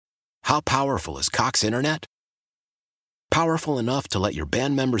How powerful is Cox Internet? Powerful enough to let your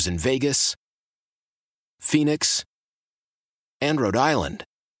band members in Vegas, Phoenix, and Rhode Island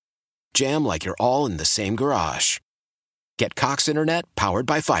jam like you're all in the same garage. Get Cox Internet powered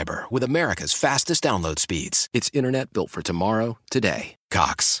by fiber with America's fastest download speeds. It's internet built for tomorrow, today.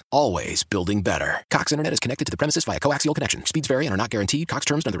 Cox, always building better. Cox Internet is connected to the premises via coaxial connection. Speeds vary and are not guaranteed. Cox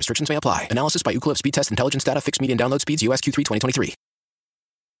terms and other restrictions may apply. Analysis by Ookla Speed Test Intelligence Data. Fixed median download speeds. US Q3 2023.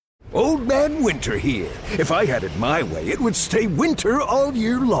 Old Man Winter here. If I had it my way, it would stay winter all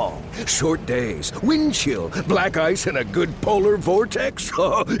year long. Short days, wind chill, black ice, and a good polar vortex.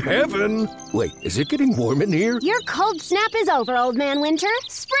 Oh, heaven! Wait, is it getting warm in here? Your cold snap is over, Old Man Winter.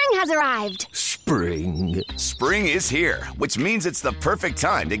 Spring has arrived. Spring. Spring is here, which means it's the perfect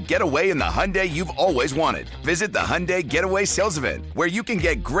time to get away in the Hyundai you've always wanted. Visit the Hyundai Getaway Sales Event, where you can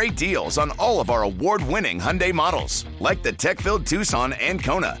get great deals on all of our award-winning Hyundai models, like the tech-filled Tucson and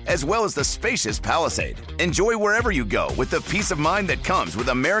Kona, as well as the spacious Palisade. Enjoy wherever you go with the peace of mind that comes with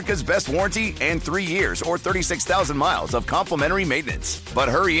America's best warranty and 3 years or 36,000 miles of complimentary maintenance. But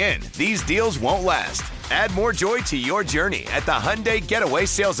hurry in, these deals won't last. Add more joy to your journey at the Hyundai Getaway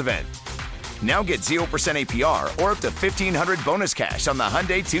Sales Event. Now get 0% APR or up to $1,500 bonus cash on the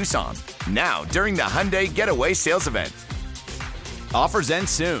Hyundai Tucson. Now, during the Hyundai Getaway Sales Event. Offers end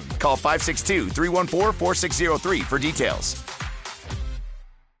soon. Call 562-314-4603 for details.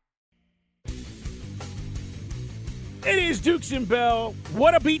 It is Dukes and Bell.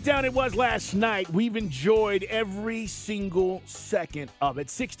 What a beatdown it was last night. We've enjoyed every single second of it.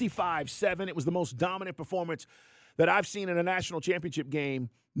 65-7. It was the most dominant performance that I've seen in a national championship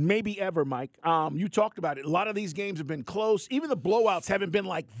game maybe ever, Mike. You talked about it. A lot of these games have been close. Even the blowouts haven't been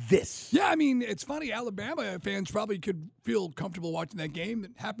like this. Yeah, I mean, it's funny. Alabama fans probably could feel comfortable watching that game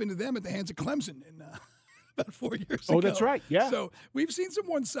that happened to them at the hands of Clemson in about 4 years ago. Oh, that's right, yeah. So we've seen some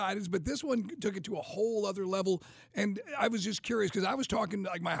one-sideds, but this one took it to a whole other level. And I was just curious because I was talking to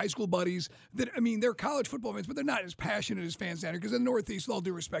like my high school buddies that, I mean, they're college football fans, but they're not as passionate as fans down here because in the Northeast, with all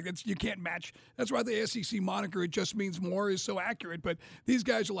due respect, you can't match. That's why the SEC moniker, it just means more, is so accurate. But these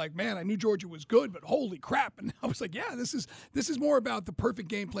guys are like, man, I knew Georgia was good, but holy crap. And I was like, yeah, this is more about the perfect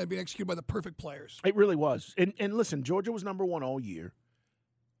game plan being executed by the perfect players. It really was. And listen, Georgia was number one all year.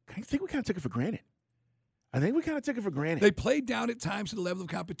 I think we kind of took it for granted. They played down at times to the level of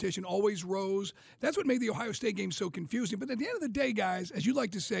competition, always rose. That's what made the Ohio State game so confusing. But at the end of the day, guys, as you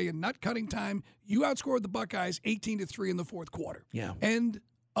like to say, in nut cutting time, you outscored the Buckeyes 18-3 in the fourth quarter. Yeah. End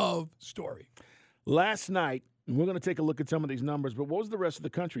of story. Last night, we're going to take a look at some of these numbers, but what was the rest of the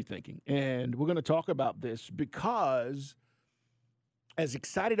country thinking? And we're going to talk about this because as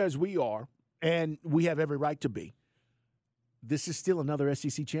excited as we are, and we have every right to be, this is still another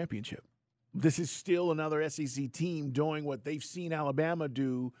SEC championship. This is still another SEC team doing what they've seen Alabama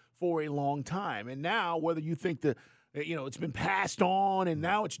do for a long time. And now, whether you think it's been passed on and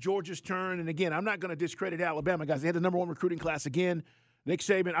now it's Georgia's turn. And again, I'm not going to discredit Alabama, guys. They had the number one recruiting class again. Nick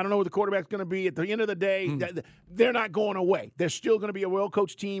Saban, I don't know where the quarterback's going to be. At the end of the day, they're not going away. They're still going to be a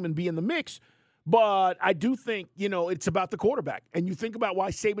well-coached team and be in the mix. But I do think, it's about the quarterback. And you think about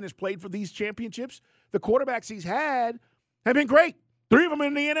why Saban has played for these championships. The quarterbacks he's had have been great. 3 of them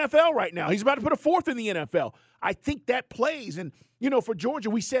in the NFL right now. He's about to put a 4th in the NFL. I think that plays. And, for Georgia,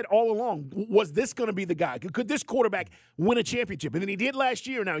 we said all along, was this going to be the guy? Could this quarterback win a championship? And then he did last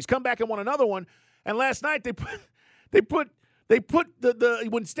year. Now he's come back and won another one. And last night they put the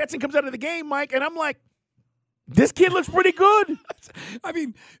when Stetson comes out of the game, Mike, and I'm like, this kid looks pretty good. I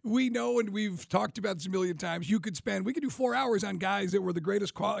mean, we know, and we've talked about this a million times, we could do 4 hours on guys that were the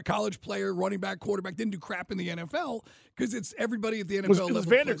greatest college player, running back, quarterback, didn't do crap in the NFL because it's everybody at the NFL level. It was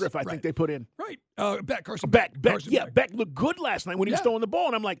Vandergriff, I think they put in. Right. Carson Beck. Beck Beck looked good last night when he was throwing the ball,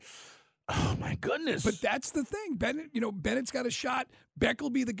 and I'm like, oh, my goodness. But that's the thing. Bennett's got a shot. Beck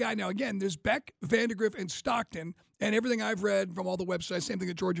will be the guy. Now, again, there's Beck, Vandegrift, and Stockton. And everything I've read from all the websites, same thing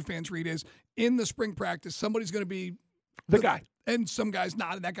that Georgia fans read, is in the spring practice, somebody's going to be the guy. And some guy's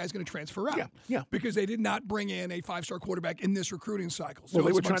not, and that guy's going to transfer out. Yeah. Because they did not bring in a 5-star quarterback in this recruiting cycle. So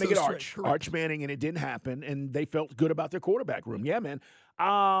they were trying to get Arch Manning, and it didn't happen, and they felt good about their quarterback room. Yeah, man.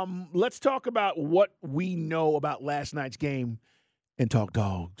 Let's talk about what we know about last night's game and talk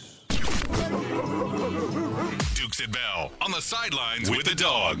dogs. Dukes and Bell on the sidelines with the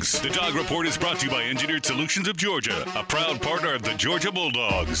dogs. The Dog Report is brought to you by Engineered Solutions of Georgia, a proud partner of the Georgia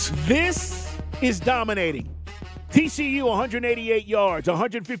Bulldogs. This is dominating. TCU 188 yards,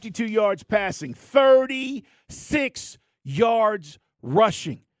 152 yards passing, 36 yards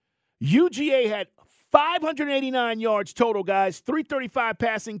rushing. UGA had 589 yards total, guys, 335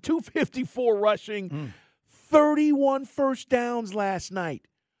 passing, 254 rushing, 31 first downs last night.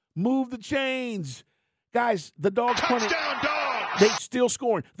 Move the chains. Guys, the Dogs punted. Touchdown, Dogs! They still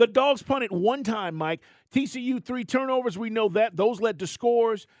scoring. The Dogs punted one time, Mike. TCU 3 turnovers. We know that. Those led to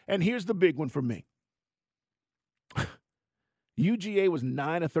scores. And here's the big one for me. UGA was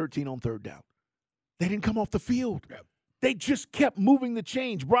 9 of 13 on third down. They didn't come off the field. They just kept moving the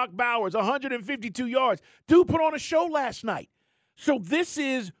chains. Brock Bowers, 152 yards. Dude put on a show last night. So this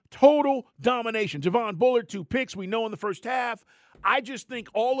is total domination. Javon Bullard, 2 picks. We know in the first half. I just think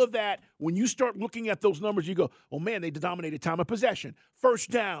all of that, when you start looking at those numbers, you go, oh, man, they dominated time of possession, first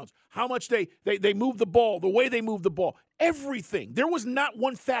downs, how much they moved the ball, the way they moved the ball, everything. There was not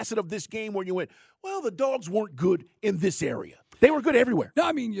one facet of this game where you went, well, the Dogs weren't good in this area. They were good everywhere. No,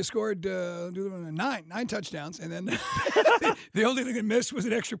 I mean, you scored 9 touchdowns, and then the only thing that missed was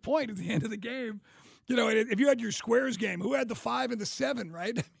an extra point at the end of the game. You know, if you had your squares game, who had the 5 and the 7,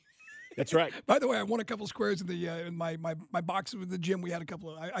 right? That's right. By the way, I won a couple of squares in my box with the gym. We had a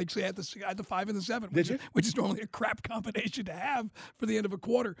couple of. I actually had the 5 and the 7, which is normally a crap combination to have for the end of a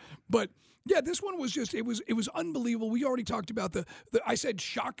quarter. But yeah, this one was just it was unbelievable. We already talked about the I said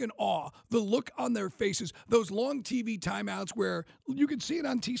shock and awe, the look on their faces, those long TV timeouts where you could see it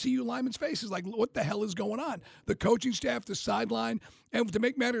on TCU linemen's faces, like what the hell is going on? The coaching staff, the sideline. And to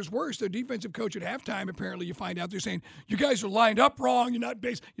make matters worse, their defensive coach at halftime, apparently you find out they're saying, you guys are lined up wrong. You're not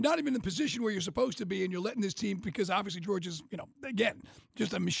even in the position where you're supposed to be, and you're letting this team, because obviously Georgia's, again,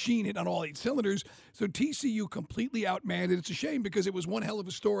 just a machine hit on all 8 cylinders. So TCU completely outmanned, and it's a shame because it was one hell of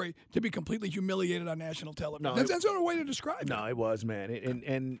a story to be completely humiliated on national television. That's the only way to describe it. No, it was, man.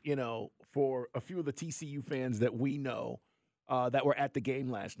 And for a few of the TCU fans that we know that were at the game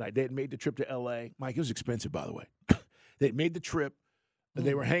last night, they had made the trip to L.A. Mike, it was expensive, by the way. They had made the trip.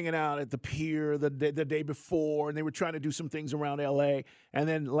 They were hanging out at the pier the day before, and they were trying to do some things around L.A. And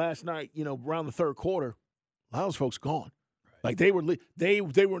then last night, around the third quarter, a lot of those folks gone. Right. Like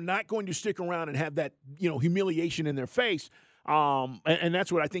they were not going to stick around and have that humiliation in their face. And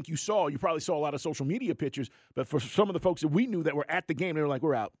that's what I think you saw. You probably saw a lot of social media pictures, but for some of the folks that we knew that were at the game, they were like,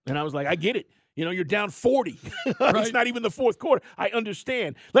 "We're out." And I was like, "I get it. You're down 40. Right. It's not even the fourth quarter. I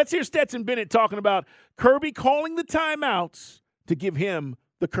understand." Let's hear Stetson Bennett talking about Kirby calling the timeouts to give him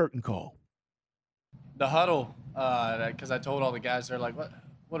the curtain call. The huddle, because I told all the guys, they're like,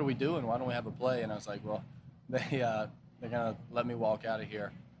 what are we doing? Why don't we have a play? And I was like, well, they're going to let me walk out of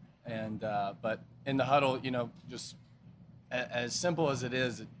here. And but in the huddle, just as simple as it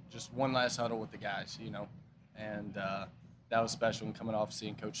is, just one last huddle with the guys, and that was special. And coming off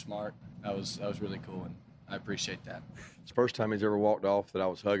seeing Coach Smart, that was really cool, and I appreciate that. It's the first time he's ever walked off that I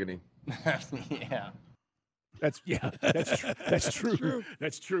was hugging him. Yeah. That's true.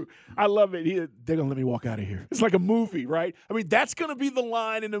 That's true. I love it. They're going to let me walk out of here. It's like a movie, right? I mean, that's going to be the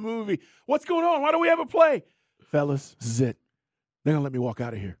line in the movie. What's going on? Why don't we have a play? Fellas, this is it. They're going to let me walk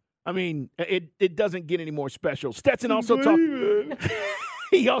out of here. I mean, it doesn't get any more special. Stetson also talked.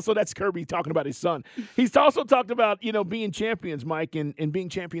 That's Kirby talking about his son. He's also talked about, being champions, Mike, and being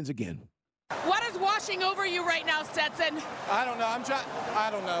champions again. What is washing over you right now, Stetson? I don't know. I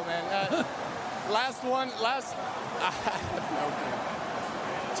don't know, man.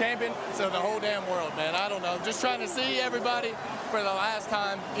 Champion, so the whole damn world, man. I don't know. Just trying to see everybody for the last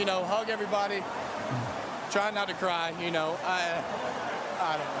time, hug everybody. Try not to cry,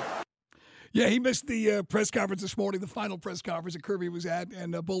 I don't know. Yeah, he missed the press conference this morning, the final press conference that Kirby was at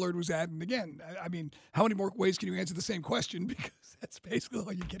and Bullard was at. And again, I mean, how many more ways can you answer the same question? Because that's basically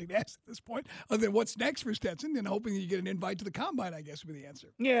all you're getting asked at this point. Other than what's next for Stetson and hoping that you get an invite to the Combine, I guess, would be the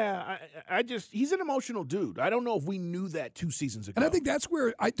answer. Yeah, he's an emotional dude. I don't know if we knew that 2 seasons ago. And I think that's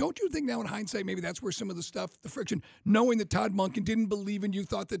where, don't you think now in hindsight, maybe that's where some of the stuff, the friction, knowing that Todd Monken didn't believe in you,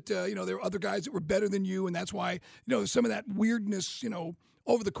 thought that, there were other guys that were better than you, and that's why, some of that weirdness,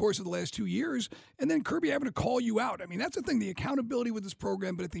 over the course of the last 2 years, and then Kirby having to call you out. I mean, that's the thing, the accountability with this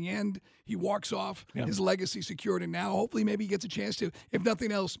program, but at the end, he walks off, his legacy secured, and now hopefully maybe he gets a chance to, if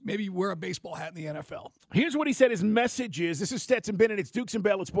nothing else, maybe wear a baseball hat in the NFL. Here's what he said his message is. This is Stetson Bennett. It's Dukes and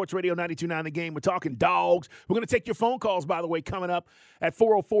Bell at Sports Radio 92.9 The Game. We're talking Dogs. We're going to take your phone calls, by the way, coming up at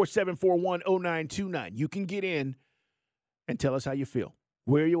 404-741-0929. You can get in and tell us how you feel.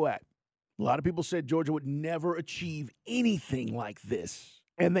 Where are you at? A lot of people said Georgia would never achieve anything like this,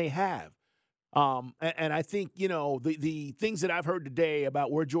 and they have. And I think, the things that I've heard today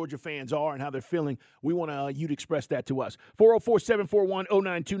about where Georgia fans are and how they're feeling, we want you to express that to us.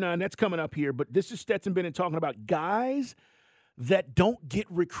 404-741-0929, that's coming up here. But this is Stetson Bennett talking about guys that don't get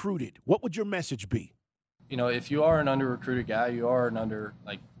recruited. What would your message be? If you are an under-recruited guy, you are an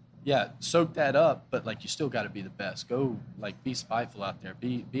soak that up, but, you still got to be the best. Go, be spiteful out there.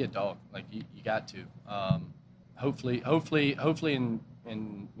 Be a dog. You got to. Hopefully in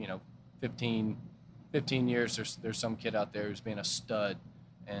in 15 years, there's some kid out there who's been a stud,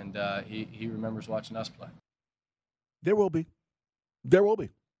 and he remembers watching us play. There will be.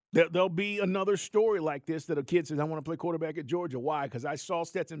 There'll be another story like this that a kid says, I want to play quarterback at Georgia. Why? Because I saw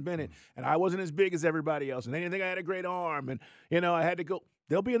Stetson Bennett, and I wasn't as big as everybody else, and they didn't think I had a great arm, and, I had to go.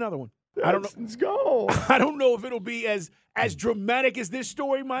 There'll be another one. I don't know. Let's go. I don't know if it'll be as dramatic as this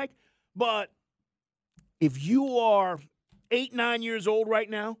story, Mike, but if you are 8, 9 years old right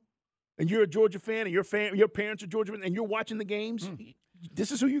now, and you're a Georgia fan, and your parents are Georgia fans, and you're watching the games,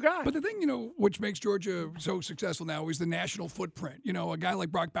 this is who you got. But the thing, which makes Georgia so successful now is the national footprint. A guy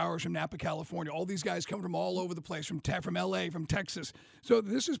like Brock Bowers from Napa, California. All these guys come from all over the place, from L.A., from Texas. So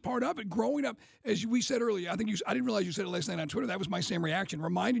this is part of it. Growing up, as we said earlier, I didn't realize you said it last night on Twitter. That was my same reaction,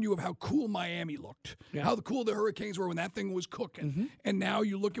 reminding you of how cool Miami looked, how cool the Hurricanes were when that thing was cooking. Mm-hmm. And now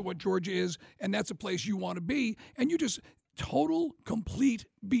you look at what Georgia is, and that's a place you want to be. And you just total, complete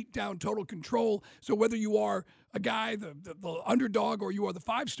beat down, total control. So whether you are a guy, the underdog, or you are the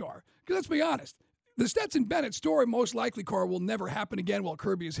 5-star, because let's be honest, the Stetson Bennett story most likely, Carl, will never happen again while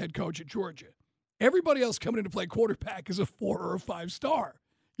Kirby is head coach at Georgia. Everybody else coming in to play quarterback is a 4 or a 5-star.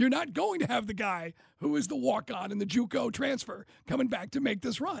 You're not going to have the guy who is the walk-on and the JUCO transfer coming back to make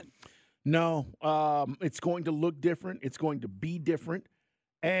this run. No, it's going to look different. It's going to be different.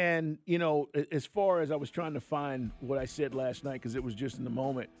 And, as far as I was trying to find what I said last night, because it was just in the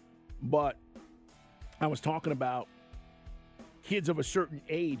moment, but I was talking about kids of a certain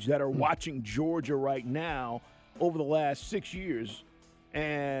age that are watching Georgia right now over the last 6 years.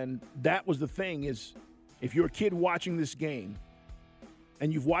 And that was the thing is, if you're a kid watching this game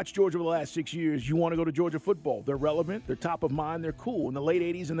and you've watched Georgia over the last 6 years, you want to go to Georgia football. They're relevant. They're top of mind. They're cool. In the late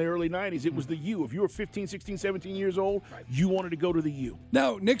 80s and the early 90s, it was the U. If you were 15, 16, 17 years old, you wanted to go to the U.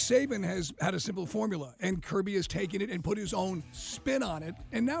 Now, Nick Saban has had a simple formula, and Kirby has taken it and put his own spin on it,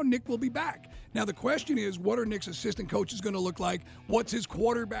 and now Nick will be back. Now, the question is, what are Nick's assistant coaches going to look like? What's his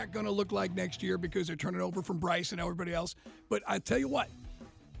quarterback going to look like next year, because they're turning over from Bryce and everybody else? But I tell you what,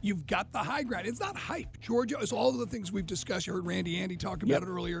 you've got the high ground. It's not hype. Georgia is all of the things we've discussed. You heard Andy talk about it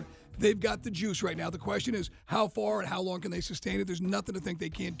earlier. They've got the juice right now. The question is, how far and how long can they sustain it? There's nothing to think they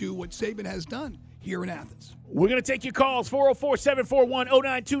can't do what Saban has done here in Athens. We're going to take your calls,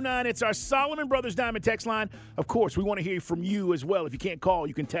 404-741-0929. It's our Solomon Brothers Diamond text line. Of course, we want to hear from you as well. If you can't call,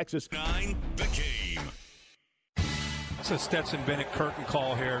 you can text us. 9, the game. It's a Stetson Bennett curtain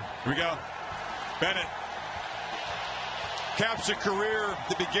call here. Here we go. Bennett caps a career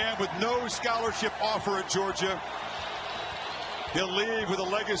that began with no scholarship offer at Georgia. He'll leave with a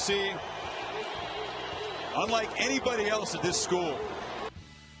legacy unlike anybody else at this school.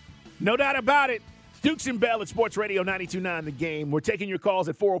 No doubt about it. Dukes and Bell at Sports Radio 92.9 The Game. We're taking your calls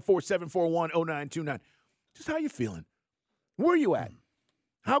at 404-741-0929. Just how you feeling? Where are you at?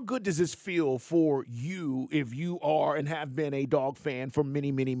 How good does this feel for you if you are and have been a Dog fan for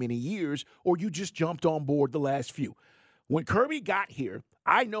many, many, many years, or you just jumped on board the last few? When Kirby got here,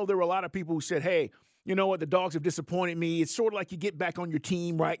 I know there were a lot of people who said, hey, you know what, the Dogs have disappointed me. It's sort of like you get back on your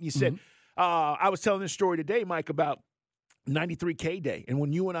team, right? And you said, I was telling this story today, Mike, about 93K Day. And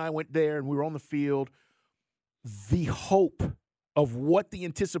when you and I went there and we were on the field, the hope of what the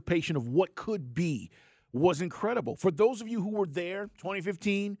anticipation of what could be was incredible. For those of you who were there,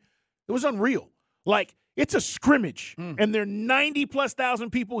 2015, it was unreal. Like, it's a scrimmage, and there are 90-plus thousand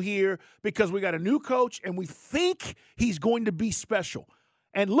people here because we got a new coach, and we think he's going to be special.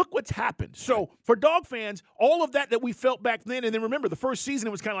 And look what's happened. So for Dog fans, all of that we felt back then, and then remember, the first season,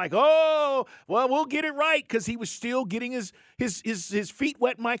 it was kind of like, oh, well, we'll get it right, because he was still getting his feet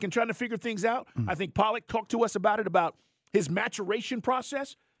wet, Mike, and trying to figure things out. I think Pollack talked to us about it, about his maturation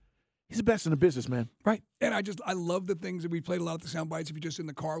process. He's the best in the business, man. Right. And I love the things that we played a lot of the sound bites. If you're just in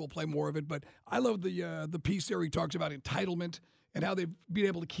the car, we'll play more of it. But I love the piece there. He talks about entitlement and how they've been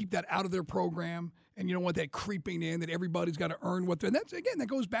able to keep that out of their program. And you don't want that creeping in, that everybody's got to earn what they're. And that's, again, that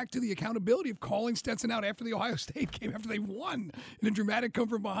goes back to the accountability of calling Stetson out after the Ohio State game, after they won in a dramatic come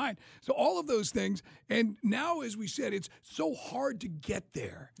from behind. So all of those things. And now, as we said, it's so hard to get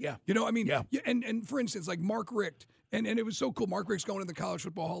there. Yeah. You know, I mean, and for instance, like Mark Richt. And it was so cool. Mark Richt's going to the College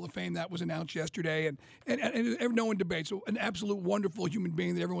Football Hall of Fame. That was announced yesterday. And no one debates. So an absolute wonderful human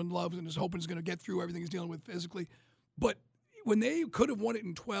being that everyone loves and is hoping is going to get through everything he's dealing with physically. But when they could have won it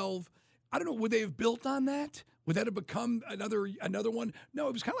in 12, I don't know, would they have built on that? Would that have become another one? No,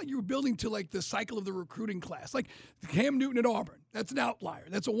 it was kind of like you were building to like the cycle of the recruiting class. Like Cam Newton at Auburn. That's an outlier.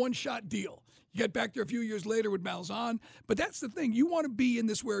 That's a one-shot deal. You get back there a few years later with Malzahn. But that's the thing. You want to be in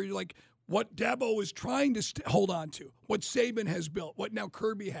this where you're like, what Dabo is trying to hold on to, what Saban has built, what now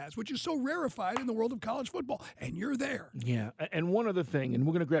Kirby has, which is so rarefied in the world of college football, and you're there. Yeah, and one other thing, and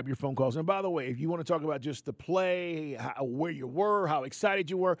we're going to grab your phone calls. And by the way, if you want to talk about just the play, where you were, how excited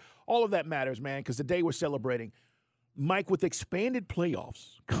you were, all of that matters, man, because today we're celebrating. Mike, with expanded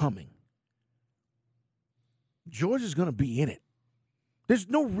playoffs coming, Georgia's going to be in it. There's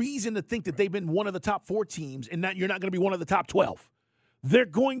no reason to think that they've been one of the top 4 teams and that you're not going to be one of the top 12. They're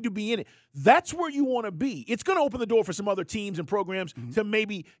going to be in it. That's where you want to be. It's going to open the door for some other teams and programs to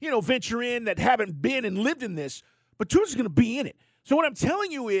maybe, venture in that haven't been and lived in this. But Georgia's going to be in it. So what I'm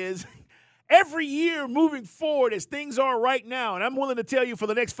telling you is every year moving forward as things are right now, and I'm willing to tell you for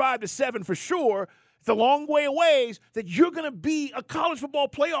the next 5 to 7 for sure, it's a long way away that you're going to be a college football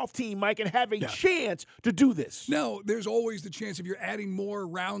playoff team, Mike, and have a chance to do this. Now, there's always the chance if you're adding more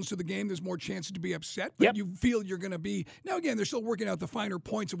rounds to the game, there's more chances to be upset. But you feel you're going to be – now, again, they're still working out the finer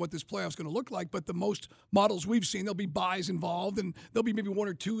points of what this playoff's going to look like. But the most models we've seen, there'll be buys involved, and there'll be maybe 1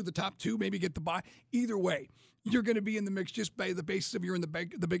 or 2 of the top 2 maybe get the buy. Either way, you're going to be in the mix just by the basis of you're in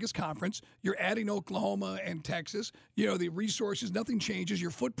the biggest conference. You're adding Oklahoma and Texas. The resources, nothing changes. Your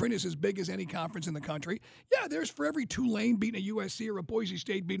footprint is as big as any conference in the country. Yeah, there's for every Tulane beating a USC or a Boise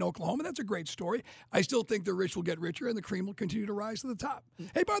State beating Oklahoma. That's a great story. I still think the rich will get richer and the cream will continue to rise to the top.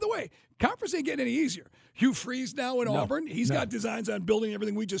 Hey, by the way, conference ain't getting any easier. Hugh Freeze now in Auburn. He's got designs on building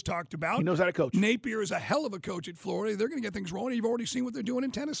everything we just talked about. He knows how to coach. Napier is a hell of a coach at Florida. They're going to get things rolling. You've already seen what they're doing in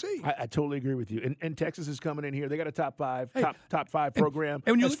Tennessee. I totally agree with you. And Texas is coming in here. They got a top 5 program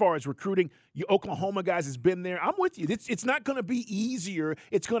as far as recruiting. Your Oklahoma guys has been there. I'm with you. It's not going to be easier.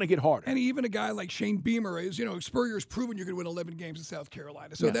 It's going to get harder. And even a guy like Shane Beamer is, Spurrier's proven you're going to win 11 games in South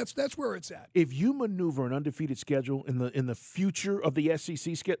Carolina. So that's where it's at. If you maneuver an undefeated schedule in the future of the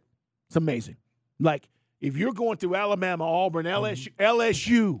SEC schedule, it's amazing. Like if you're going through Alabama, Auburn,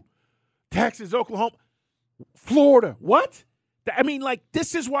 LSU, Texas, Oklahoma, Florida, what? I mean,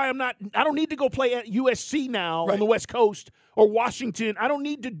 this is why I don't need to go play at USC now on the West Coast or Washington. I don't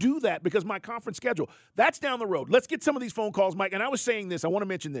need to do that because my conference schedule, that's down the road. Let's get some of these phone calls, Mike. And I was saying this, I want to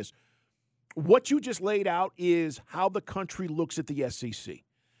mention this. What you just laid out is how the country looks at the SEC.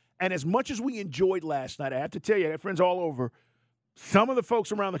 And as much as we enjoyed last night, I have to tell you, I have friends all over, some of the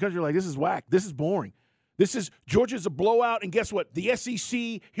folks around the country are like, this is whack. This is boring. Georgia's a blowout. And guess what? The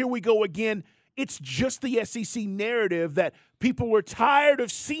SEC, here we go again. It's just the SEC narrative that people were tired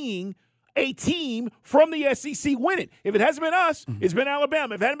of seeing a team from the SEC win it. If it hasn't been us, it's been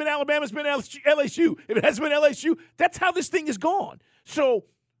Alabama. If it hasn't been Alabama, it's been LSU. If it hasn't been LSU, that's how this thing is gone. So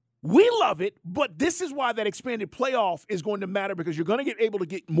we love it, but this is why that expanded playoff is going to matter because you're going to get able to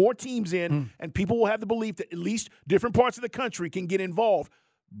get more teams in, and people will have the belief that at least different parts of the country can get involved.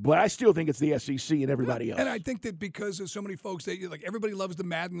 But I still think it's the SEC and everybody else. And I think that because there's so many folks that everybody loves the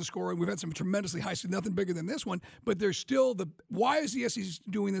Madden score, and we've had some tremendously high, nothing bigger than this one. But there's still why is the SEC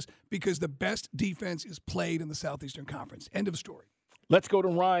doing this? Because the best defense is played in the Southeastern Conference. End of story. Let's go to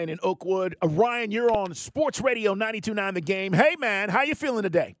Ryan in Oakwood. Ryan, you're on Sports Radio 92.9 The Game. Hey, man, how you feeling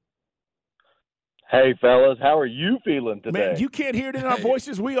today? Hey, fellas, how are you feeling today? Man, you can't hear it in our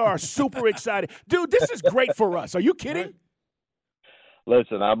voices. We are super excited. Dude, this is great for us. Are you kidding?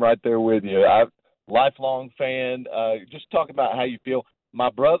 Listen, I'm right there with you. I'm a lifelong fan. Just talk about how you feel. My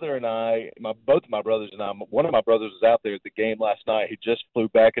brother and I, both of my brothers and I, one of my brothers was out there at the game last night. He just flew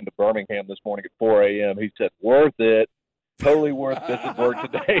back into Birmingham this morning at 4 a.m. He said, worth it, totally worth missing work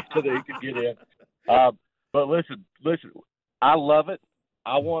today so that he could get in. But listen, I love it.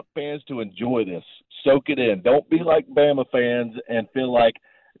 I want fans to enjoy this. Soak it in. Don't be like Bama fans and feel like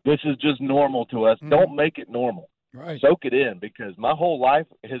this is just normal to us. Don't make it normal. Right. Soak it in because my whole life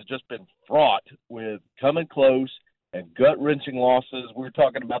has just been fraught with coming close and gut-wrenching losses. We were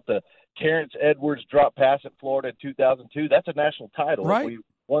talking about the Terrence Edwards drop pass at Florida in 2002. That's a national title. Right. We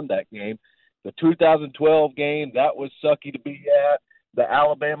won that game. The 2012 game, that was sucky to be at. The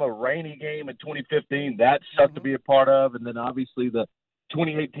Alabama rainy game in 2015, that sucked to be a part of. And then obviously the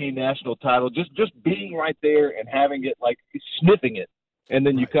 2018 national title, just being right there and having it, like sniffing it, and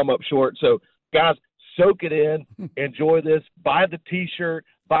then you come up short. So, guys, soak it in, enjoy this, buy the T-shirt,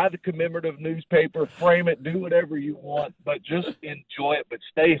 buy the commemorative newspaper, frame it, do whatever you want, but just enjoy it, but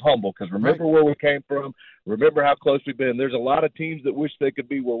stay humble because remember where we came from, remember how close we've been. There's a lot of teams that wish they could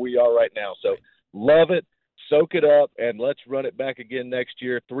be where we are right now. So love it, soak it up, and let's run it back again next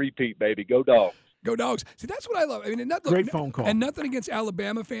year. Three-peat, baby. Go Dogs. Go Dogs. See, that's what I love. I mean, great phone call. And nothing against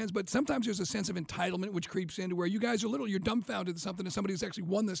Alabama fans, but sometimes there's a sense of entitlement which creeps into where you guys are you're dumbfounded at something and somebody who's actually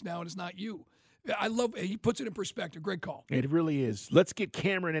won this now and it's not you. I love he puts it in perspective. Great call. It really is. Let's get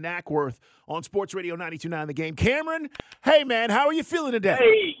Cameron in Ackworth on Sports Radio 92.9 The Game. Cameron, hey, man, how are you feeling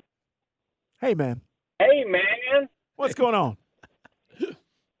today? Hey, man. Hey, man. What's going on?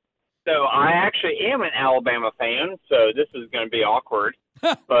 So I actually am an Alabama fan, so this is going to be awkward.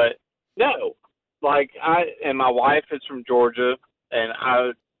 But no, and my wife is from Georgia, and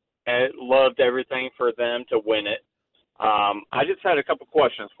I loved everything for them to win it. I just had a couple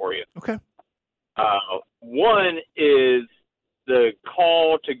questions for you. Okay. One is the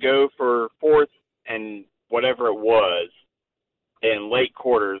call to go for fourth and whatever it was in late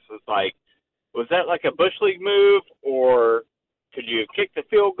quarters. Was that like a Bush League move, or could you kick the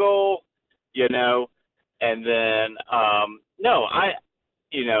field goal? And then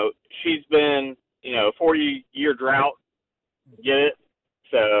she's been 40-year drought. Get it?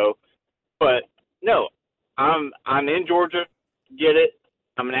 So, but no, I'm in Georgia. Get it?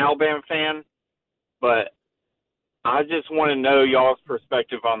 I'm an Alabama fan, but I just want to know y'all's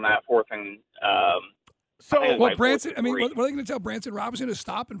perspective on that fourth and. Branson. I mean, what are they going to tell Branson Robinson to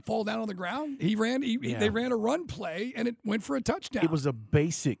stop and fall down on the ground? They ran a run play and it went for a touchdown. It was a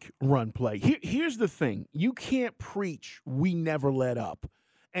basic run play. Here's the thing: you can't preach "we never let up,"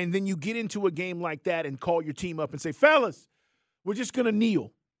 and then you get into a game like that and call your team up and say, "Fellas, we're just going to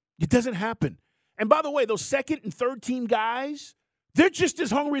kneel." It doesn't happen. And by the way, those second and third team guys, they're just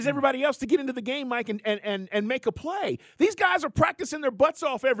as hungry as everybody else to get into the game, Mike, and make a play. These guys are practicing their butts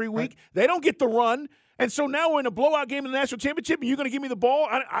off every week. Right. They don't get the run. And so now we're in a blowout game in the national championship, and you're going to give me the ball?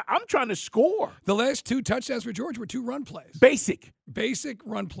 I'm trying to score. The last two touchdowns for Georgia were two run plays. Basic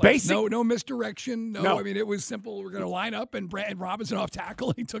run plays. Basic. No misdirection. No, I mean, it was simple. We're going to line up, and Robinson off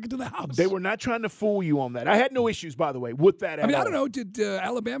tackle. He took it to the house. They were not trying to fool you on that. I had no issues, by the way, with that at all. I don't know. Did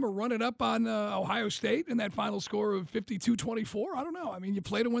Alabama run it up on Ohio State in that final score of 52-24? I don't know. I mean, you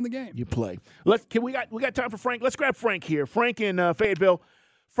play to win the game. You play. We got time for Frank. Let's grab Frank here. Frank in Fayetteville.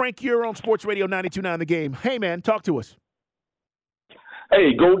 Frank, you're on Sports Radio 92.9 The Game. Hey, man, talk to us.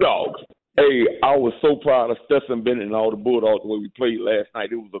 Hey, go Dogs. Hey, I was so proud of Stetson Bennett and all the Bulldogs the way we played last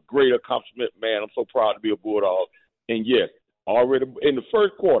night. It was a great accomplishment, man. I'm so proud to be a Bulldog. And, yes, already in the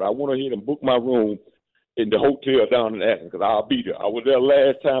first quarter, I went ahead and booked my room in the hotel down in Athens because I'll be there. I was there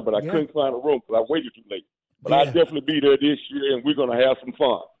last time, but I couldn't find a room because I waited too late. But I'll definitely be there this year, and we're going to have some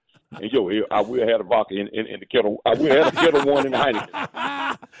fun. And, I will have a vodka in the kettle. I will have a kettle one in the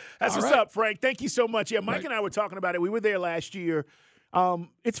Heineken. That's what's up, Frank. Thank you so much. Yeah, Mike and I were talking about it. We were there last year.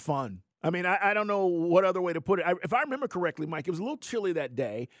 It's fun. I mean, I don't know what other way to put it. If I remember correctly, Mike, it was a little chilly that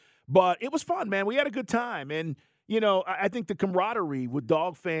day, but it was fun, man. We had a good time. And, I think the camaraderie with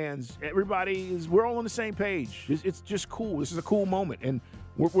Dog fans, we're all on the same page. It's just cool. This is a cool moment. And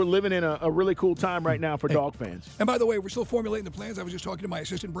we're living in a really cool time right now for Dog fans. And by the way, we're still formulating the plans. I was just talking to my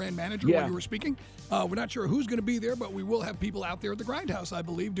assistant brand manager while you were speaking. We're not sure who's going to be there, but we will have people out there at the Grindhouse, I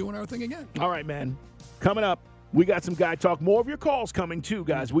believe, doing our thing again. All right, man. Coming up, we got some guy talk. More of your calls coming, too,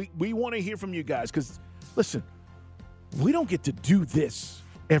 guys. We want to hear from you guys because, listen, we don't get to do this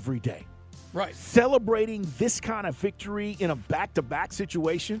every day. Right. Celebrating this kind of victory in a back-to-back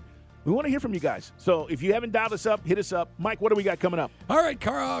situation. We want to hear from you guys. So if you haven't dialed us up, hit us up. Mike, what do we got coming up? All right,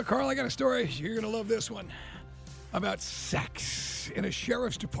 Carl, I got a story. You're going to love this one. About sex in a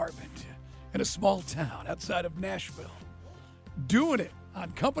sheriff's department in a small town outside of Nashville. Doing it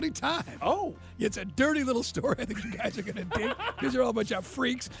on company time. Oh. It's a dirty little story I think you guys are going to dig because you're all a bunch of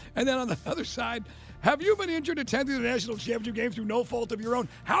freaks. And then on the other side, have you been injured attending the national championship game through no fault of your own?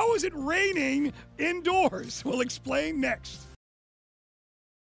 How is it raining indoors? We'll explain next.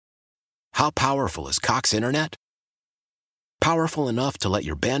 How powerful is Cox Internet? Powerful enough to let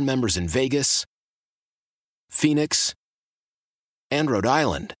your band members in Vegas, Phoenix, and Rhode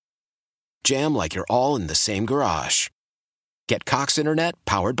Island jam like you're all in the same garage. Get Cox Internet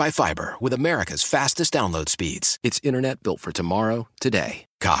powered by fiber with America's fastest download speeds. It's internet built for tomorrow, today.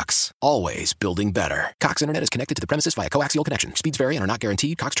 Cox, always building better. Cox Internet is connected to the premises via coaxial connection. Speeds vary and are not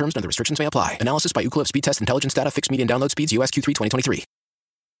guaranteed. Cox terms and other restrictions may apply. Analysis by Ookla Speed Test Intelligence Data. Fixed median download speeds. US Q3 2023.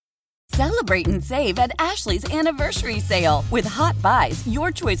 Celebrate and save at Ashley's Anniversary Sale. With Hot Buys, your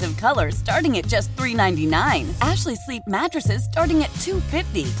choice of colors starting at just $3.99. Ashley Sleep mattresses starting at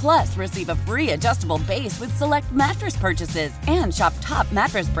 $2.50. Plus, receive a free adjustable base with select mattress purchases. And shop top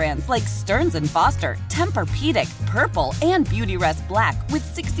mattress brands like Stearns & Foster, Tempur-Pedic, Purple, and Beautyrest Black with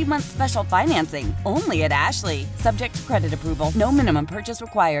 60-month special financing. Only at Ashley. Subject to credit approval. No minimum purchase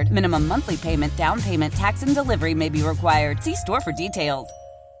required. Minimum monthly payment, down payment, tax, and delivery may be required. See store for details.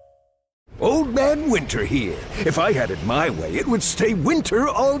 Old Man Winter here. If I had it my way, it would stay winter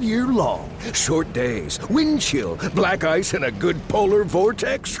all year long. Short days, wind chill, black ice, and a good polar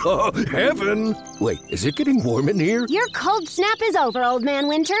vortex. Oh, heaven. Wait, is it getting warm in here? Your cold snap is over, Old Man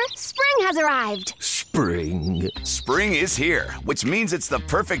Winter. Spring has arrived. Spring. Spring is here, which means it's the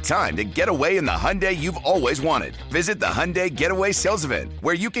perfect time to get away in the Hyundai you've always wanted. Visit the Hyundai Getaway Sales Event,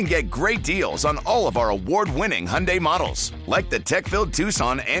 where you can get great deals on all of our award-winning Hyundai models, like the tech-filled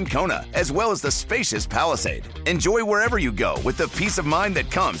Tucson and Kona, as well as the spacious Palisade. Enjoy wherever you go with the peace of mind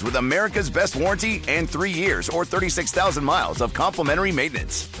that comes with America's best warranty and 3 years or 36,000 miles of complimentary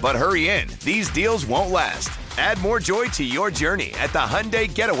maintenance. But hurry in, these deals won't last. Add more joy to your journey at the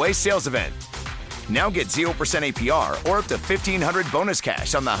Hyundai Getaway Sales Event. Now get 0% APR or up to $1,500 bonus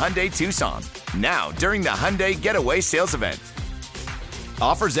cash on the Hyundai Tucson. Now, during the Hyundai Getaway Sales Event.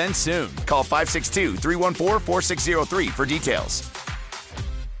 Offers end soon. Call 562-314-4603 for details.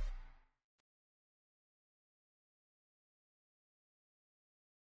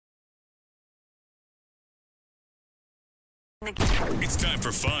 It's time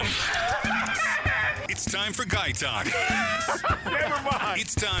for fun. It's time for guy talk. Never mind.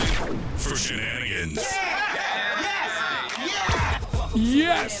 It's time for shenanigans.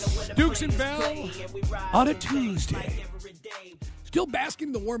 Yes, Dukes and Bell on a Tuesday. Still basking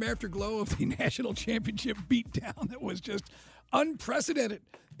in the warm afterglow of the national championship beatdown that was just unprecedented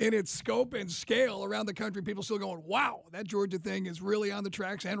in its scope and scale around the country. People still going, wow, that Georgia thing is really on the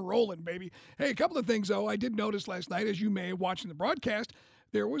tracks and rolling, baby. Hey, a couple of things, though, I did notice last night, as you may have watched in the broadcast,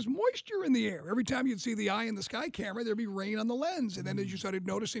 there was moisture in the air. Every time you'd see the eye in the sky camera, there'd be rain on the lens. And then as you started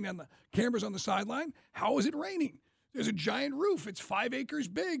noticing on the cameras on the sideline, how is it raining? There's a giant roof. It's 5 acres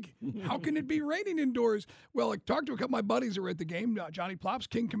big. How can it be raining indoors? Well, I talked to a couple of my buddies who were at the game, Johnny Plops,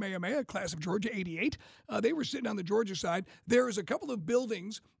 King Kamehameha, class of Georgia, 88. They were sitting on the Georgia side. There is a couple of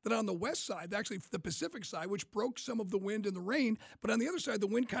buildings that on the west side, actually the Pacific side, which broke some of the wind and the rain. But on the other side, the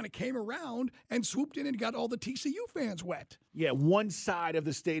wind kind of came around and swooped in and got all the TCU fans wet. Yeah, one side of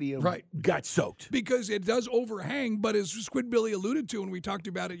the stadium got soaked. Because it does overhang, but as Squid Billy alluded to, and we talked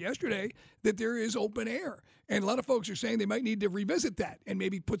about it yesterday, that there is open air. And a lot of folks are saying they might need to revisit that and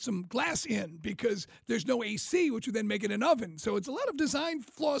maybe put some glass in because there's no AC, which would then make it an oven. So it's a lot of design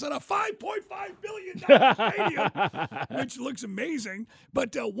flaws on a $5.5 billion stadium, which looks amazing.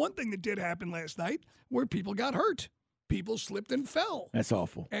 But one thing that did happen last night where people got hurt. People slipped and fell. That's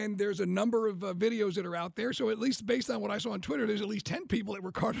awful. And there's a number of videos that are out there. So at least based on what I saw on Twitter, there's at least 10 people that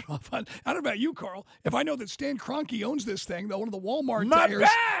were carted off on. I don't know about you, Carl. If I know that Stan Kroenke owns this thing, one of the Walmart tires.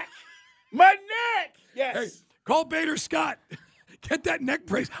 Back! My neck! Yes. Hey, call Bader Scott. Get that neck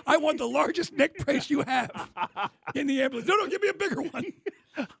brace. I want the largest neck brace you have in the ambulance. No, give me a bigger one.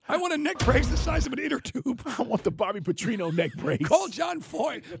 I want a neck brace the size of an inner tube. I want the Bobby Petrino neck brace. Call John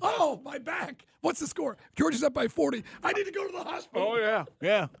Foy. Oh, my back. What's the score? Georgia's up by 40. I need to go to the hospital. Oh,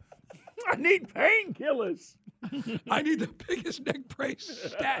 yeah. I need painkillers. I need the biggest neck brace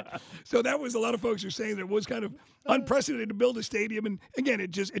stat. So that was a lot of folks are saying that it was kind of unprecedented to build a stadium. And again,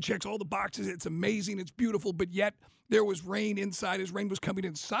 it checks all the boxes. It's amazing. It's beautiful. But yet there was rain inside as rain was coming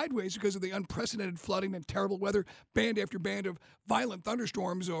in sideways because of the unprecedented flooding and terrible weather. Band after band of violent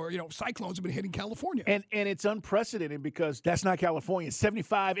thunderstorms or, cyclones have been hitting California. And it's unprecedented because that's not California. It's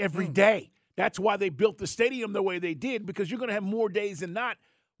 75 every day. That's why they built the stadium the way they did, because you're going to have more days than not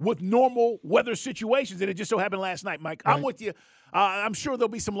with normal weather situations. And it just so happened last night, Mike. Right. I'm with you. I'm sure there'll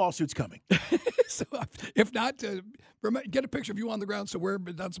be some lawsuits coming. So if not, get a picture of you on the ground somewhere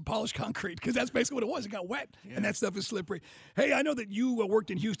on some polished concrete, because that's basically what it was. It got wet, and that stuff is slippery. Hey, I know that you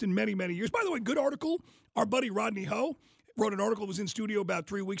worked in Houston many, many years. By the way, good article. Our buddy Rodney Ho wrote an article that was in studio about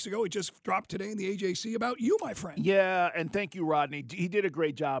 3 weeks ago. It just dropped today in the AJC about you, my friend. Yeah, and thank you, Rodney. He did a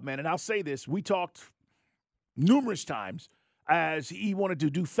great job, man. And I'll say this. We talked numerous times as he wanted to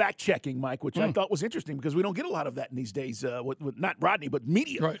do fact-checking, Mike, which I thought was interesting because we don't get a lot of that in these days with not Rodney, but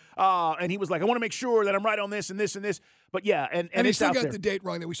media. Right. And he was like, I want to make sure that I'm right on this and this and this. But, yeah, and he it's still out got there. the date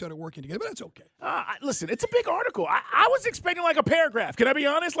wrong that we started working together, but that's okay. Listen, it's a big article. I was expecting like a paragraph. Can I be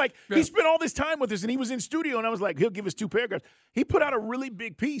honest? Like, he spent all this time with us, and he was in studio, and I was like, he'll give us 2 paragraphs. He put out a really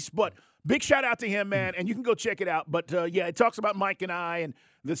big piece, but big shout-out to him, man, and you can go check it out. But, it talks about Mike and I and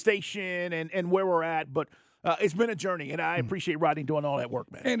the station and where we're at, but it's been a journey, and I appreciate Rodney doing all that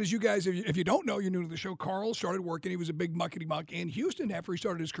work, man. And as you guys, if you don't know, you're new to the show, Carl started working. He was a big muckety-muck in Houston after he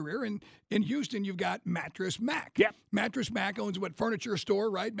started his career. And in Houston, you've got Mattress Mac. Yep. Mattress Mac owns furniture store,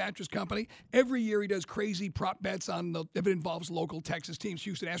 right? Mattress company. Every year he does crazy prop bets if it involves local Texas teams.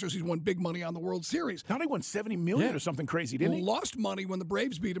 Houston Astros, he's won big money on the World Series. Thought he won $70 million or something crazy, didn't he? Lost money when the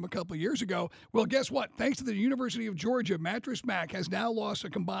Braves beat him a couple of years ago. Well, guess what? Thanks to the University of Georgia, Mattress Mac has now lost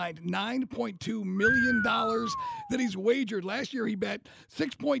a combined $9.2 million that he's wagered. Last year he bet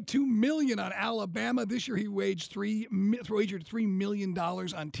 $6.2 million on Alabama. This year he wagered $3 million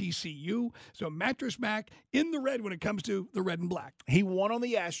on TCU. So Mattress Mac in the red when it comes to the red and black. He won on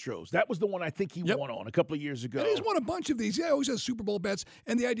the Astros. That was the one I think he won on a couple of years ago. And he's won a bunch of these. Yeah, he always has Super Bowl bets.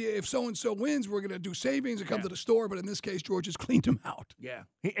 And the idea, if so-and-so wins, we're going to do savings and come to the store. But in this case, George has cleaned him out. Yeah,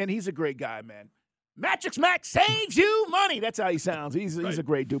 and he's a great guy, man. Mattress Mac saves you money. That's how he sounds. He's a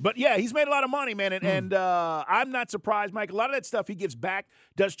great dude. But, yeah, he's made a lot of money, man. And I'm not surprised, Mike. A lot of that stuff he gives back,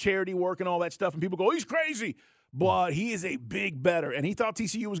 does charity work and all that stuff. And people go, he's crazy. But he is a big bettor, and he thought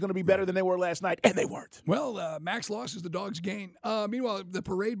TCU was going to be better than they were last night, and they weren't. Well, Mac's loss is the dog's gain. Meanwhile, the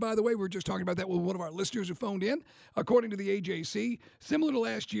parade, by the way, we were just talking about that with one of our listeners who phoned in. According to the AJC, similar to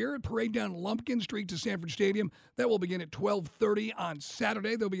last year, a parade down Lumpkin Street to Sanford Stadium. That will begin at 12:30 on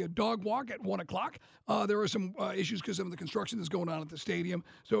Saturday. There'll be a dog walk at 1 o'clock. There are some issues because of the construction that's going on at the stadium,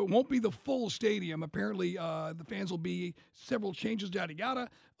 so it won't be the full stadium. Apparently, the fans will be several changes, yada, yada.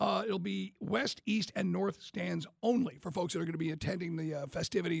 It'll be west, east, and north stands only for folks that are going to be attending the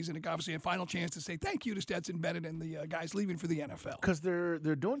festivities, and obviously a final chance to say thank you to Stetson Bennett and the guys leaving for the NFL. Because they're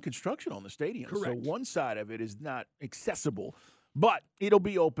doing construction on the stadium. Correct. So one side of it is not accessible, but it'll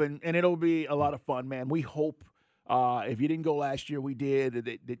be open, and it'll be a lot of fun, man. We hope, if you didn't go last year, we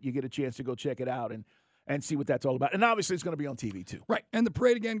did, that you get a chance to go check it out and see what that's all about. And obviously it's going to be on TV too. Right. And the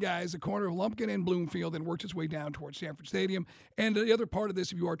parade, again, guys, the corner of Lumpkin and Bloomfield, and works its way down towards Sanford Stadium. And the other part of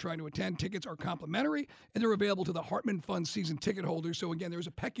this, if you are trying to attend, tickets are complimentary, and they're available to the Hartman Fund season ticket holders. So, again, there's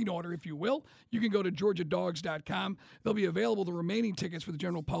a pecking order, if you will. You can go to GeorgiaDogs.com. They'll be available, the remaining tickets for the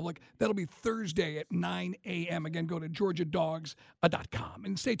general public. That'll be Thursday at 9 a.m. Again, go to GeorgiaDogs.com.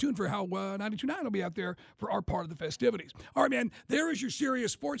 And stay tuned for how 92.9 will be out there for our part of the festivities. All right, man, there is your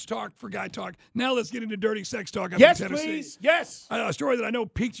serious sports talk for Guy Talk. Now let's get into dirty sex talk up in Tennessee. Please. Yes. A story that I know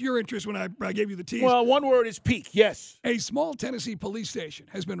piqued your interest when I gave you the tease. Well, one word is peak. Yes. A small Tennessee police station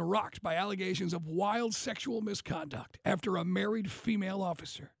has been rocked by allegations of wild sexual misconduct after a married female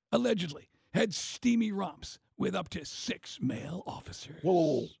officer allegedly had steamy romps with up to 6 male officers.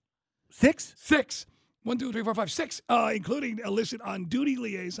 Whoa. 6? 6. 1, 2, 3, 4, 5, 6, including illicit on-duty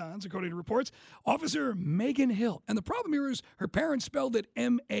liaisons, according to reports. Officer Megan Hill. And the problem here is her parents spelled it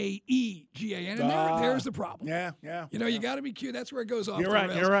M-A-E-G-A-N. And there's the problem. Yeah. You know, you got to be cute. That's where it goes off. You're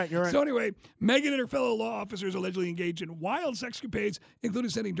right. So anyway, Megan and her fellow law officers allegedly engaged in wild sexcapades,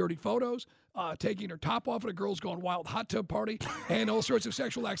 including sending dirty photos, taking her top off at a girl's gone wild hot tub party, and all sorts of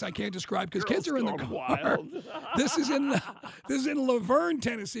sexual acts I can't describe because kids are in the car. Wild. This is in Laverne,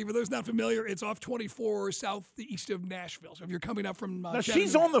 Tennessee. For those not familiar, it's off 24 southeast of Nashville. So if you're coming up from now,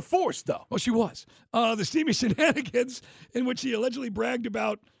 she's on the force, though. Well, she was. The steamy shenanigans in which she allegedly bragged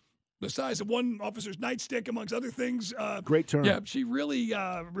about the size of one officer's nightstick, amongst other things. Great term. Yeah, she really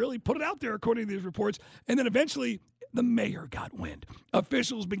put it out there, according to these reports. And then eventually, the mayor got wind.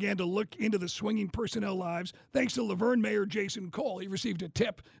 Officials began to look into the swinging personnel lives. Thanks to Laverne Mayor Jason Cole, he received a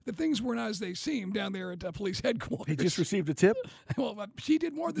tip that things weren't as they seemed down there at police headquarters. He just received a tip? Well, she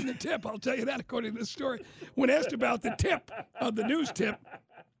did more than the tip, I'll tell you that, according to the story. When asked about the tip, the news tip,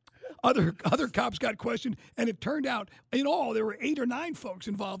 other cops got questioned, and it turned out, in all, there were 8 or 9 folks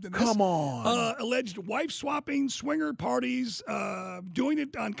involved in this. Come on. Alleged wife swapping, swinger parties, doing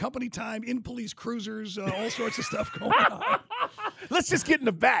it on company time, in police cruisers, all sorts of stuff going on. Let's just get in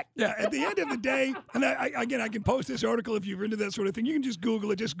the back. Yeah, at the end of the day, and I can post this article if you're into that sort of thing. You can just Google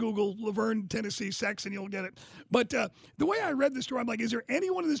it. Just Google Laverne, Tennessee sex, and you'll get it. But the way I read this story, I'm like, is there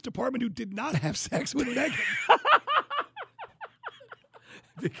anyone in this department who did not have sex with Megan?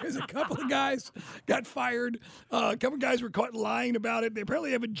 Because a couple of guys got fired. A couple of guys were caught lying about it. They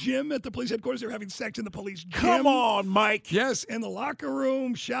apparently have a gym at the police headquarters. They were having sex in the police gym. Come on, Mike. Yes, in the locker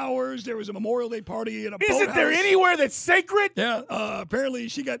room, showers. There was a Memorial Day party in a boathouse. Isn't there anywhere that's sacred? Yeah. Apparently,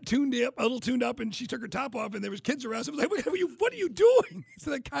 she got a little tuned up, and she took her top off, and there was kids around. So I was like, what are you doing?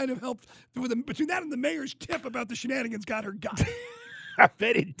 So that kind of helped. Between that and the mayor's tip about the shenanigans got her got. I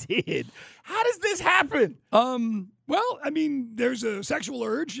bet it did. How does this happen? Well, I mean, there's a sexual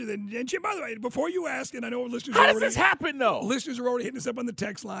urge. And Jim, by the way, before you ask, and I know listeners How does this happen, though? Listeners are already hitting us up on the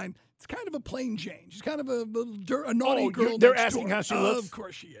text line. It's kind of a plain Jane. She's kind of a naughty girl. They're asking how she looks? Of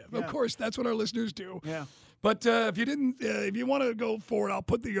course she is. Yeah. Of course, that's what our listeners do. Yeah. But if you want to go for it, I'll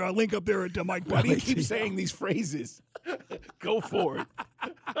put the link up there at Mike. Why do you keep saying these phrases? Go for it.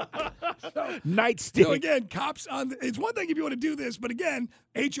 Nightstick. So again, cops on. It's one thing if you want to do this, but again,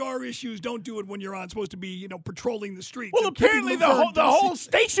 HR issues don't do it when you're supposed to be patrolling the streets. Well, apparently the whole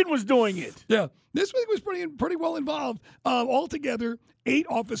station was doing it. Yeah, this week was pretty well involved. Altogether, 8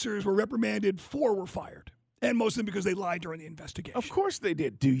 officers were reprimanded, 4 were fired, and most of them because they lied during the investigation. Of course they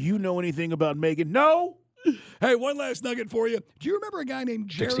did. Do you know anything about Megan? No. Hey, one last nugget for you. Do you remember a guy named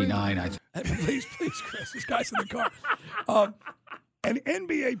Jared? 69. Please, Chris. This guy's in the car. An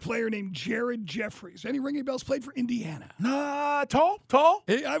NBA player named Jared Jeffries. Any ringing bells? Played for Indiana. Tall?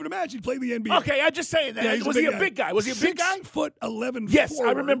 I would imagine he played the NBA. Okay, I'm just saying that. Yeah, Was he a big guy? Was he a big guy? 6'11" Yes, forward.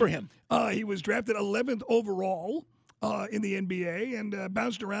 I remember him. He was drafted 11th overall in the NBA and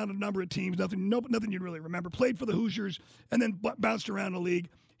bounced around a number of teams. Nothing you'd really remember. Played for the Hoosiers and then bounced around the league.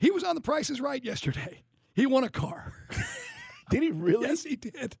 He was on The Price is Right yesterday. He won a car. Did he really? Yes, he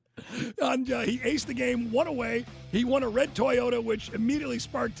did. And he aced the game, won away. He won a red Toyota, which immediately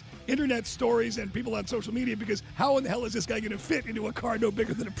sparked internet stories and people on social media because how in the hell is this guy going to fit into a car no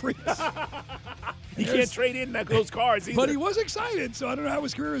bigger than a Prius? He can't trade in those cars either. But he was excited, so I don't know how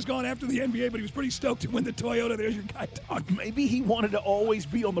his career has gone after the NBA, but he was pretty stoked to win the Toyota. There's your guy talking. Maybe he wanted to always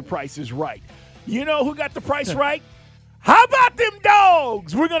be on The Price is Right. You know who got the price right? How about them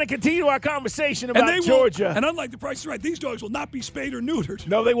dogs? We're going to continue our conversation about Georgia. And unlike The Price is Right, these dogs will not be spayed or neutered.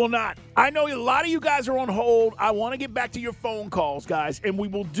 No, they will not. I know a lot of you guys are on hold. I want to get back to your phone calls, guys, and we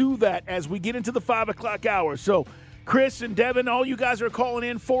will do that as we get into the 5 o'clock hour. So, Chris and Devin, all you guys are calling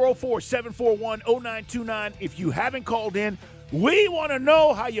in, 404-741-0929. If you haven't called in, we want to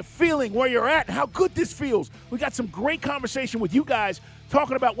know how you're feeling, where you're at, and how good this feels. We got some great conversation with you guys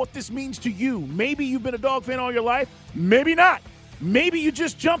talking about what this means to you. Maybe you've been a dog fan all your life. Maybe not. Maybe you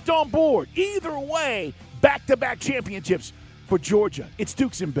just jumped on board. Either way, back-to-back championships for Georgia. It's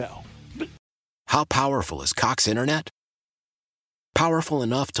Dukes and Bell. How powerful is Cox Internet? Powerful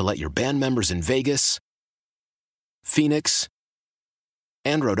enough to let your band members in Vegas, Phoenix,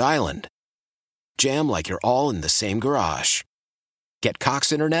 and Rhode Island jam like you're all in the same garage. Get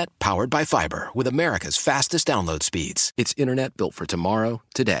Cox Internet powered by fiber with America's fastest download speeds. It's internet built for tomorrow,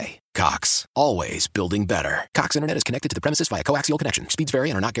 today. Cox, always building better. Cox Internet is connected to the premises via coaxial connection. Speeds vary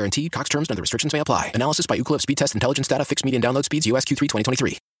and are not guaranteed. Cox terms and other restrictions may apply. Analysis by Ookla Speed Test Intelligence Data. Fixed median download speeds. US Q3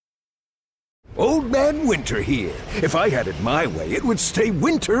 2023. Old Man Winter here. If I had it my way, it would stay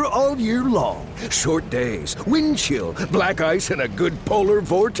winter all year long. Short days, wind chill, black ice, and a good polar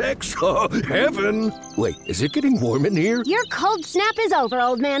vortex. Oh, heaven. Wait, is it getting warm in here? Your cold snap is over,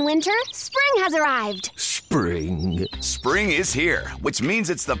 Old Man Winter. Spring has arrived. Spring. Spring is here, which means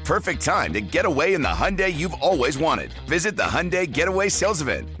it's the perfect time to get away in the Hyundai you've always wanted. Visit the Hyundai Getaway Sales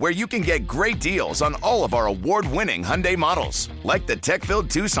Event, where you can get great deals on all of our award-winning Hyundai models, like the tech-filled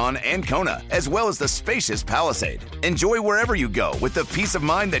Tucson and Kona, as well as the spacious Palisade. Enjoy wherever you go with the peace of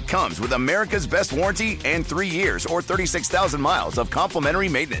mind that comes with America's best warranty and 3 years or 36,000 miles of complimentary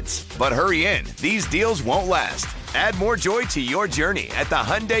maintenance. But hurry in, these deals won't last. Add more joy to your journey at the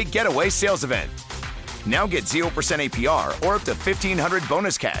Hyundai Getaway Sales Event. Now get 0% APR or up to $1,500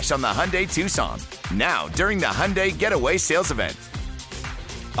 bonus cash on the Hyundai Tucson. Now, during the Hyundai Getaway Sales Event.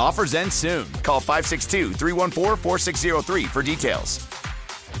 Offers end soon. Call 562-314-4603 for details.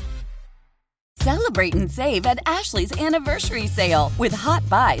 Celebrate and save at Ashley's Anniversary Sale. With Hot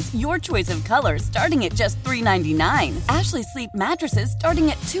Buys, your choice of colors starting at just $3.99. Ashley Sleep mattresses starting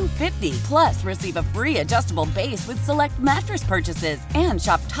at $2.50. Plus, receive a free adjustable base with select mattress purchases. And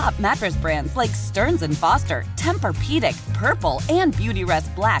shop top mattress brands like Stearns & Foster, Tempur-Pedic, Purple, and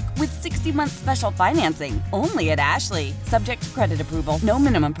Beautyrest Black with 60-month special financing. Only at Ashley. Subject to credit approval. No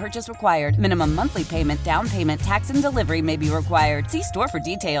minimum purchase required. Minimum monthly payment, down payment, tax, and delivery may be required. See store for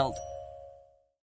details.